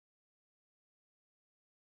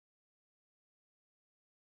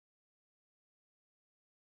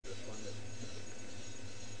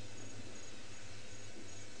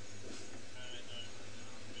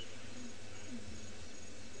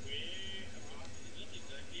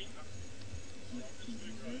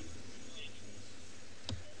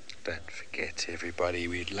Don't forget, everybody,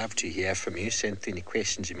 we'd love to hear from you. Send any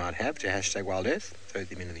questions you might have to #WildEarth. Throw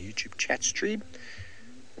them in the YouTube chat stream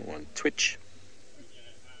or on Twitch.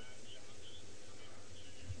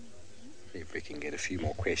 See if we can get a few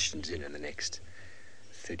more questions in the next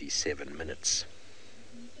 37 minutes.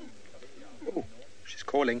 Oh, she's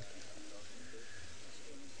calling.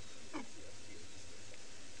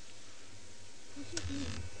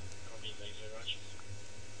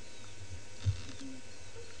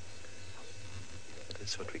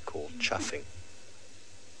 That's what we call chuffing.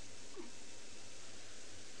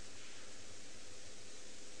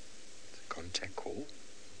 It's a contact call,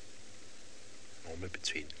 normally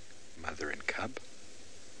between mother and cub.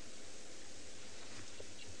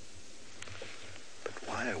 But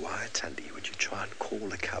why, Thandi, would you try and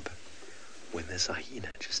call a cub when there's a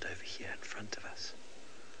hyena just over here in front of us?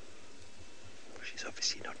 Well, she's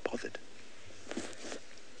obviously not bothered.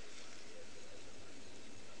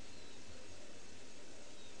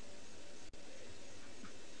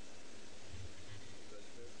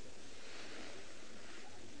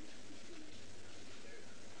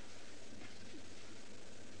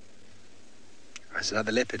 There's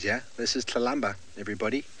another leopard, yeah? This is Tlalamba,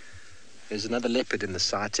 everybody. There's another leopard in the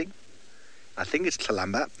sighting. I think it's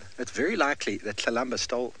Tlalamba. It's very likely that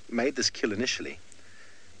Tlalamba made this kill initially.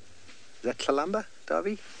 Is that Tlalamba,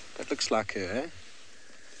 Davy? That looks like her, eh?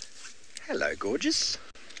 Hello, gorgeous.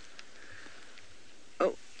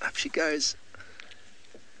 Oh, up she goes.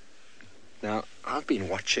 Now, I've been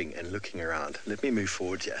watching and looking around. Let me move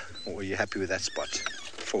forward here. Or are you happy with that spot?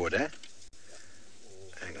 Forward, eh?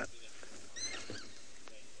 Hang on.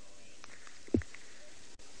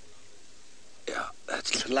 Yeah,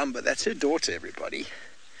 that's Tlalamba. That's her daughter, everybody.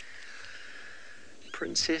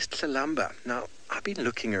 Princess Tlalamba. Now, I've been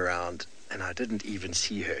looking around and I didn't even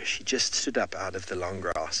see her. She just stood up out of the long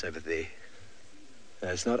grass over there. Now,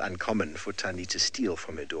 it's not uncommon for Thandi to steal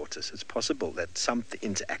from her daughter, so it's possible that some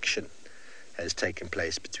interaction has taken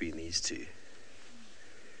place between these two.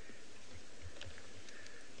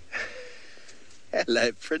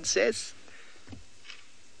 Hello, Princess.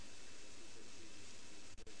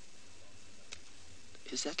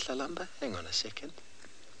 Is that Tlalamba? Hang on a second.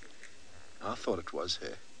 I thought it was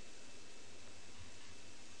her.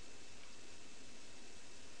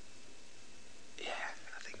 Yeah,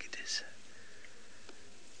 I think it is.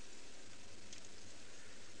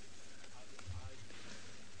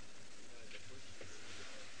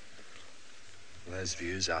 Those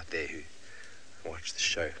viewers out there who watch the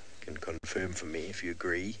show can confirm for me if you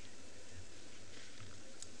agree.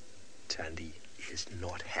 Thandi is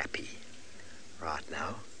not happy right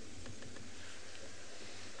now.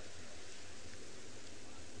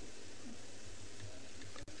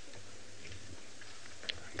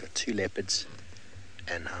 We've got two leopards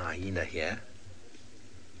and a hyena here.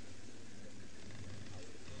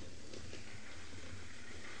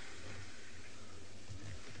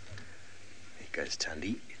 There goes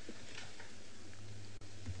Thandi.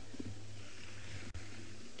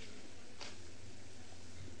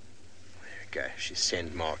 There we go. She's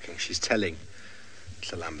send marking. She's telling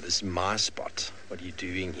Tlalamba, this is my spot. What are you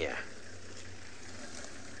doing here?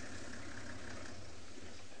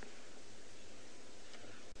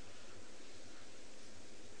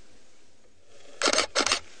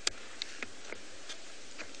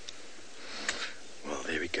 Well,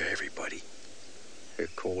 there we go, everybody. Her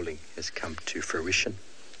calling has come to fruition.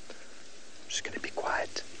 I'm just going to be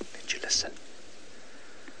quiet. Let you listen.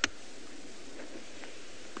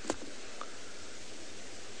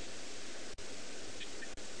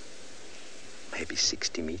 Maybe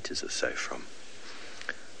 60 meters or so from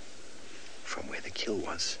where the kill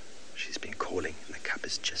was. She's been calling and the cub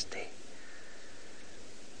is just there.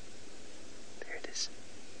 There it is.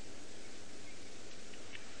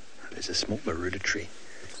 Now, there's a small marula tree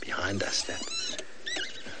behind us that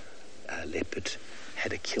a leopard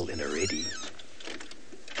had a kill in already.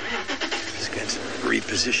 Just going to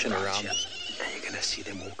reposition around and you're going to see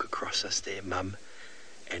them walk across us there, mum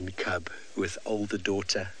and cub with older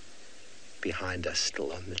daughter behind us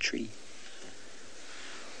still on the tree.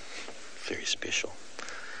 Very special.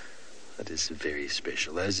 That is very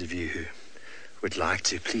special. Those of you who would like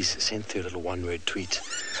to, please send through a little one-word tweet.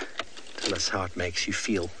 Tell us how it makes you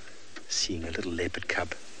feel seeing a little leopard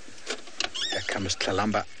cub. Here comes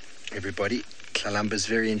Tlalamba, everybody. Tlalamba's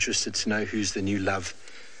very interested to know who's the new love.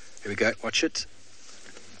 Here we go, watch it.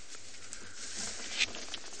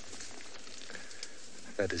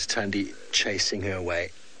 That is Thandi chasing her away.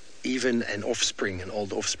 Even an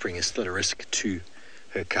old offspring is still a risk to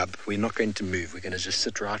her cub. We're not going to move. We're going to just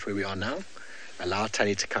sit right where we are now allow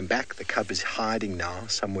Thandi to come back. The cub is hiding now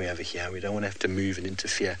somewhere over here. We don't want to have to move and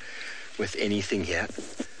interfere with anything here.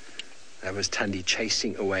 That was Thandi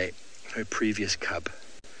chasing away her previous cub.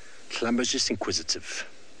 Tlalamba's just inquisitive.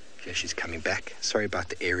 Yeah, she's coming back. Sorry about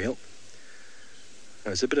the aerial. It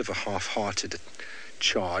was a bit of a half-hearted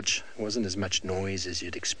charge. It wasn't as much noise as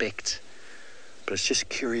you'd expect, but it's just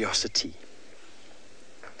curiosity.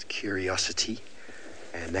 It's curiosity,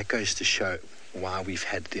 and that goes to show why we've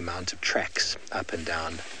had the amount of tracks up and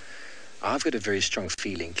down. I've got a very strong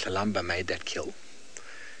feeling Tlalamba made that kill,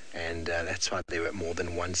 and that's why there were more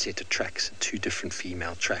than one set of tracks, 2 different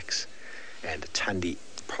female tracks, and Thandi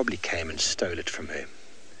probably came and stole it from her.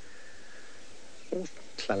 All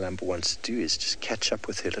Tlalamba wants to do is just catch up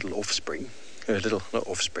with her little offspring,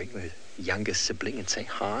 her younger sibling, and say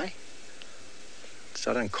hi. It's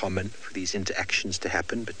not uncommon for these interactions to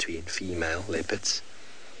happen between female leopards.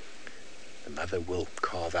 The mother will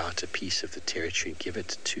carve out a piece of the territory and give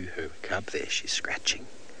it to her cub. There, she's scratching,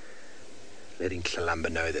 letting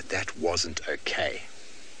Tlalamba know that that wasn't okay.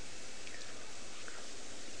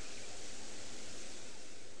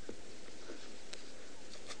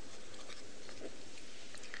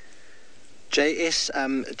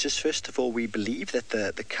 JS, just first of all, we believe that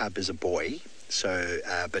the cub is a boy. So,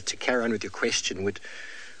 but to carry on with your question, would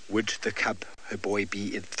the cub, her boy,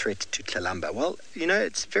 be a threat to Tlalamba? Well,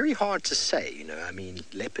 it's very hard to say. I mean,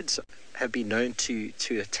 leopards have been known to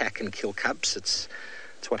attack and kill cubs. It's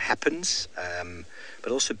what happens.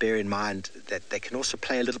 But also bear in mind that they can also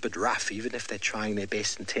play a little bit rough, even if they're trying their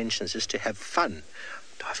best intentions, just to have fun.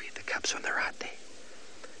 Davy, the cub's on the right there.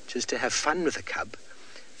 Just to have fun with a cub,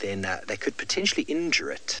 then they could potentially injure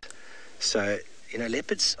it. So,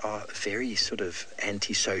 leopards are very sort of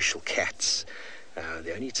antisocial cats.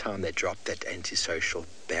 The only time they drop that antisocial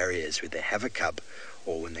barrier is when they have a cub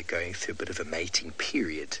or when they're going through a bit of a mating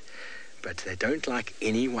period. But they don't like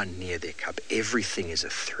anyone near their cub. Everything is a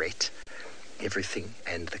threat. Everything.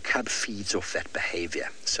 And the cub feeds off that behavior.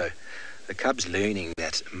 So the cub's learning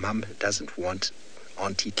that mum doesn't want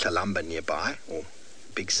Auntie Tlalamba nearby or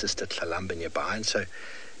big sister Tlalamba nearby. And so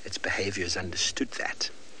its behavior has understood that.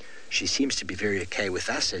 She seems to be very okay with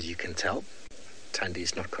us, as you can tell. Thandi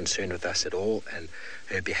is not concerned with us at all, and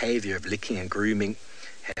her behavior of licking and grooming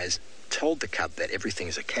has told the cub that everything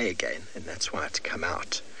is okay again, and that's why it's come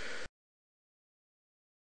out.